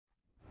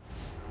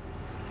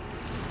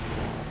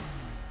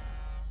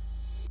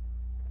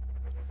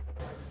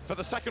For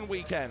the second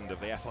weekend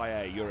of the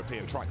FIA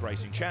European Track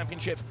Racing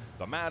Championship,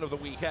 the man of the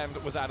weekend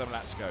was Adam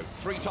Lacko.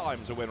 3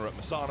 times a winner at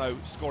Misano,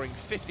 scoring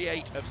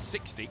 58 of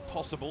 60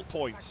 possible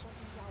points.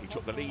 He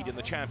took the lead in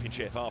the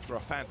championship after a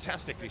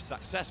fantastically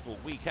successful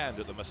weekend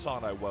at the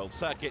Misano World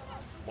Circuit,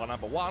 while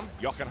number 1,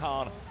 Jochen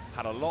Hahn,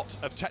 had a lot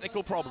of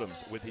technical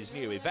problems with his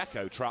new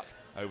Iveco truck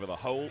over the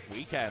whole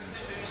weekend.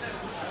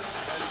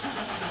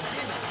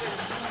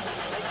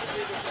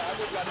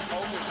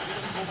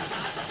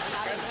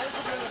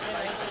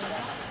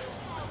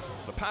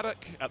 The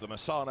paddock at the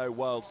Misano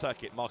World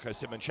Circuit Marco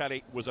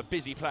Simoncelli was a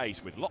busy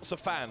place with lots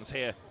of fans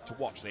here to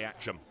watch the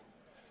action.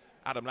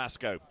 Adam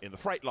Lacko in the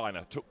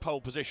Freightliner took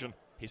pole position,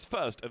 his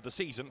first of the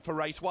season for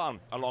race 1.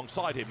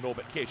 Alongside him,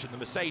 Norbert Kish in the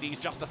Mercedes,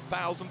 just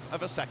 1,000th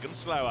of a second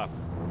slower.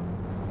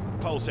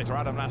 Pole sitter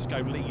Adam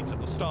Lacko leads at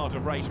the start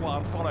of race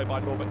 1, followed by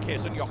Norbert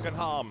Kish and Jochen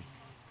Hahn.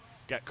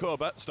 Gert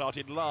Koerber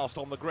started last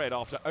on the grid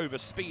after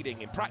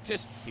over-speeding in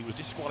practice. He was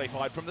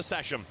disqualified from the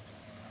session.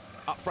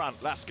 Up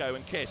front, Lacko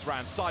and Kiss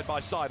ran side by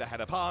side ahead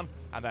of Hahn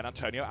and then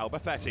Antonio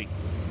Alberfetti.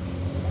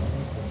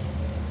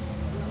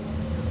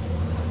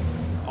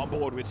 On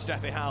board with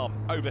Steffi Halm,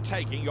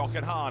 overtaking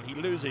Jochen Hahn. He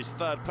loses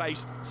third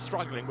place,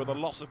 struggling with a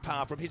loss of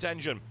power from his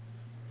engine.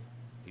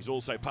 He's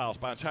also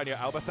passed by Antonio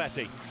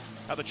Alberfetti.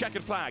 At the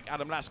checkered flag,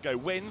 Adam Lacko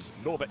wins,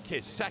 Norbert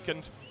Kiss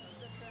second,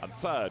 and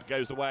third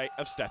goes the way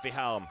of Steffi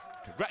Halm.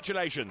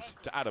 Congratulations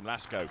to Adam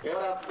Lacko.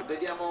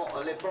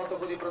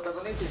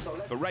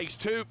 For race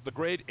 2, the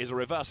grid is a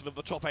reversal of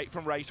the top 8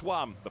 from race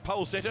 1. The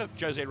pole sitter,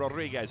 Jose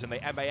Rodriguez in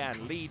the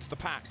MAN, leads the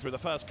pack through the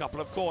first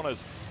couple of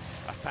corners.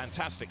 A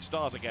fantastic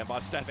start again by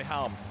Steffi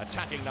Halm,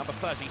 attacking number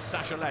 30,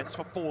 Sasha Lentz,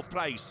 for 4th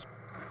place.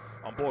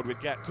 On board with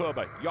Gert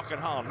Koerber, Jochen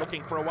Hahn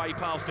looking for a way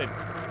past him.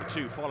 The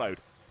 2 followed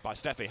by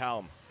Steffi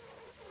Halm.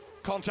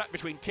 Contact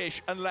between Kish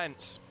and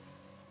Lentz.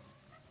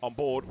 On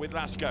board with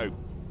Lacko.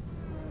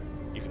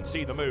 You can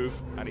see the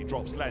move, and he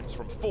drops Lentz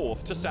from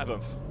 4th to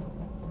 7th.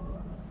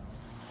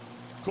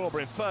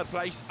 Koerber in 3rd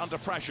place, under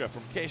pressure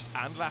from Kish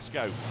and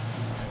Lacko.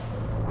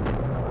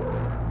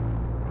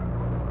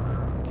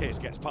 Kish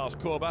gets past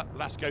Koerber,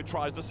 Lacko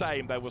tries the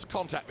same. There was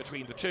contact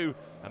between the 2,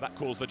 and that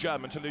caused the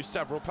German to lose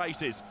several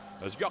places,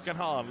 as Jochen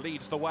Hahn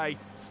leads the way,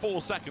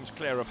 4 seconds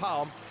clear of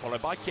Halm,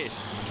 followed by Kish.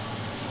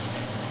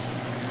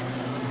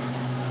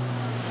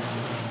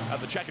 At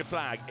the checkered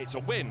flag, it's a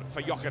win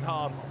for Jochen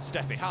Hahn,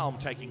 Steffi Halm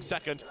taking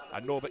 2nd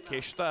and Norbert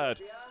Kish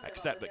 3rd,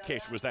 except that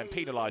Kish was then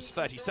penalised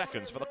 30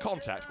 seconds for the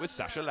contact with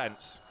Sasha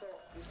Lentz.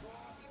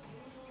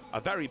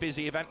 A very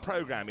busy event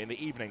programme in the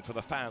evening for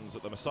the fans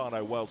at the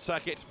Misano World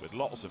Circuit, with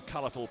lots of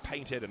colourful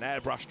painted and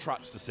airbrushed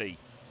trucks to see.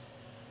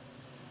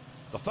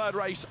 The 3rd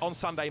race on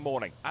Sunday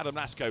morning, Adam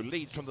Lacko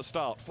leads from the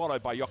start,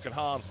 followed by Jochen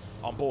Hahn,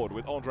 on board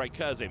with Andre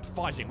Curzin,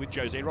 fighting with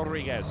Jose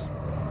Rodriguez.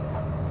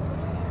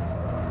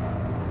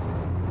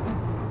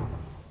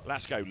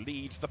 Lacko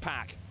leads the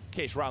pack.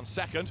 Kish runs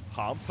 2nd,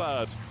 Hahn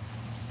 3rd.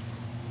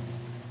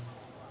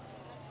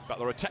 But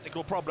there are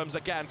technical problems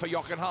again for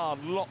Jochen Hahn.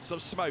 Lots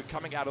of smoke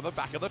coming out of the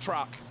back of the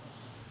truck.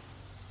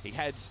 He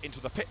heads into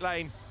the pit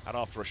lane and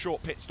after a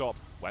short pit stop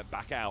went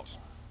back out.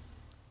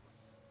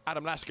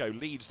 Adam Lacko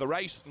leads the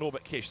race,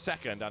 Norbert Kish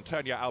 2nd,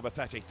 Antonio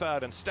Alberfetti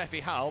 3rd and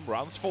Steffi Halm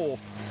runs 4th.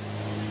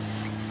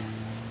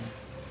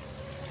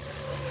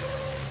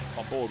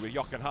 On board with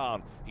Jochen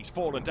Hahn, he's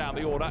fallen down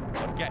the order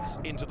and gets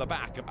into the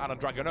back of Alan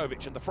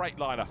Dragonovic in the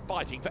Freightliner,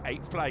 fighting for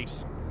 8th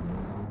place.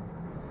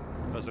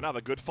 There's another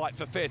good fight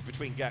for 5th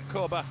between Gert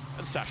Koerber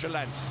and Sasha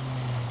Lentz.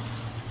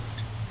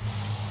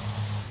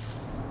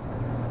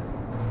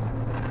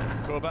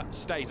 Koerber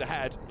stays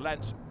ahead,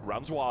 Lentz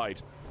runs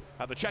wide.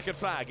 At the checkered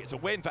flag, it's a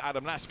win for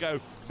Adam Lacko.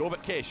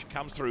 Norbert Kish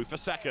comes through for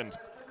 2nd.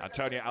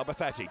 Antonio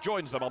Alberfetti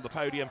joins them on the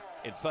podium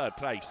in 3rd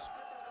place.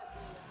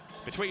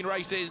 Between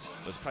races,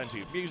 there's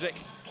plenty of music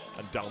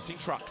and dancing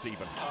trucks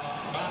even.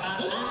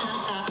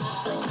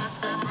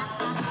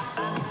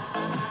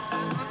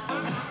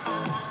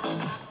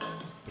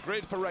 The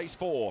grid for race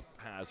 4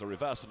 has a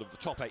reversal of the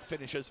top 8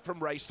 finishers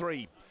from race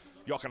 3.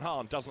 Jochen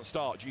Hahn doesn't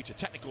start due to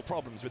technical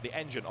problems with the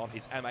engine on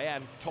his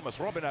MAN. Thomas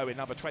Robineau in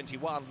number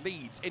 21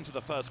 leads into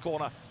the first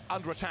corner,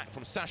 under attack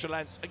from Sasha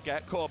Lentz and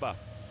Gert Koerber.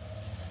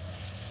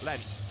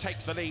 Lentz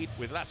takes the lead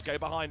with Lacko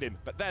behind him,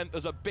 but then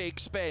there's a big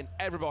spin.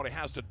 Everybody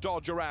has to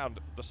dodge around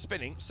the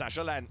spinning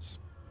Sasha Lentz.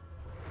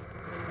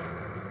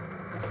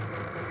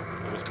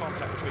 There was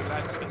contact between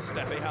Lentz and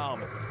Steffi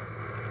Halm.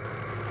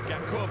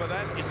 Gert Koerber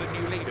then is the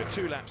new leader,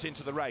 2 laps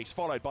into the race,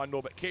 followed by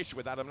Norbert Kish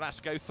with Adam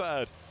Lacko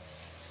 3rd.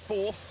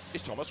 4th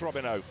is Thomas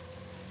Robineau.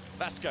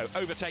 Lacko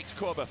overtakes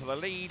Koerber for the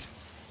lead,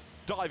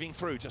 diving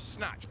through to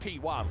snatch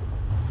P1.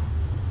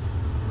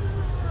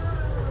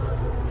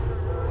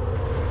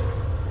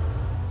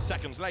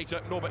 Seconds later,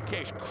 Norbert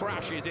Kish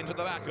crashes into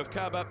the back of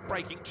Koerber,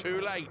 braking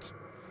too late.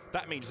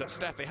 That means that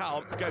Steffi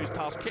Halm goes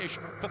past Kish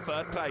for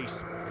 3rd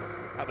place.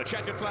 At the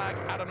checkered flag,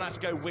 Adam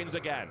Lacko wins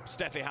again.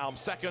 Steffi Halm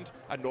 2nd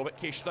and Norbert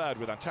Kish 3rd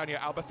with Antonio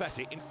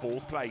Alberfetti in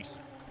 4th place.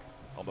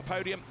 On the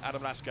podium,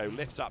 Adam Lacko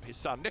lifts up his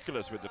son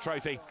Nicholas with the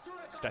trophy.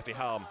 Steffi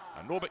Halm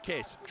and Norbert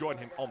Kish join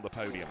him on the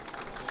podium.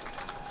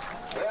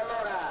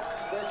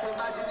 Questa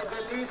immagine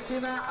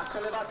bellissima, ha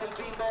sollevato il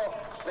bimbo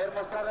per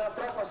mostrare la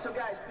troffa. So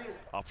guys, please.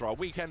 After our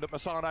weekend at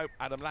Misano,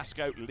 Adam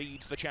Lacko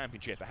leads the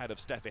championship ahead of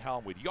Steffi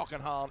Halm with Jochen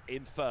Hahn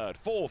in third.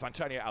 Fourth,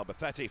 Antonio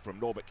Albafetti from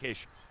Norbert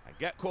Kish and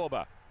Gert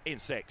Korber in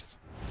sixth.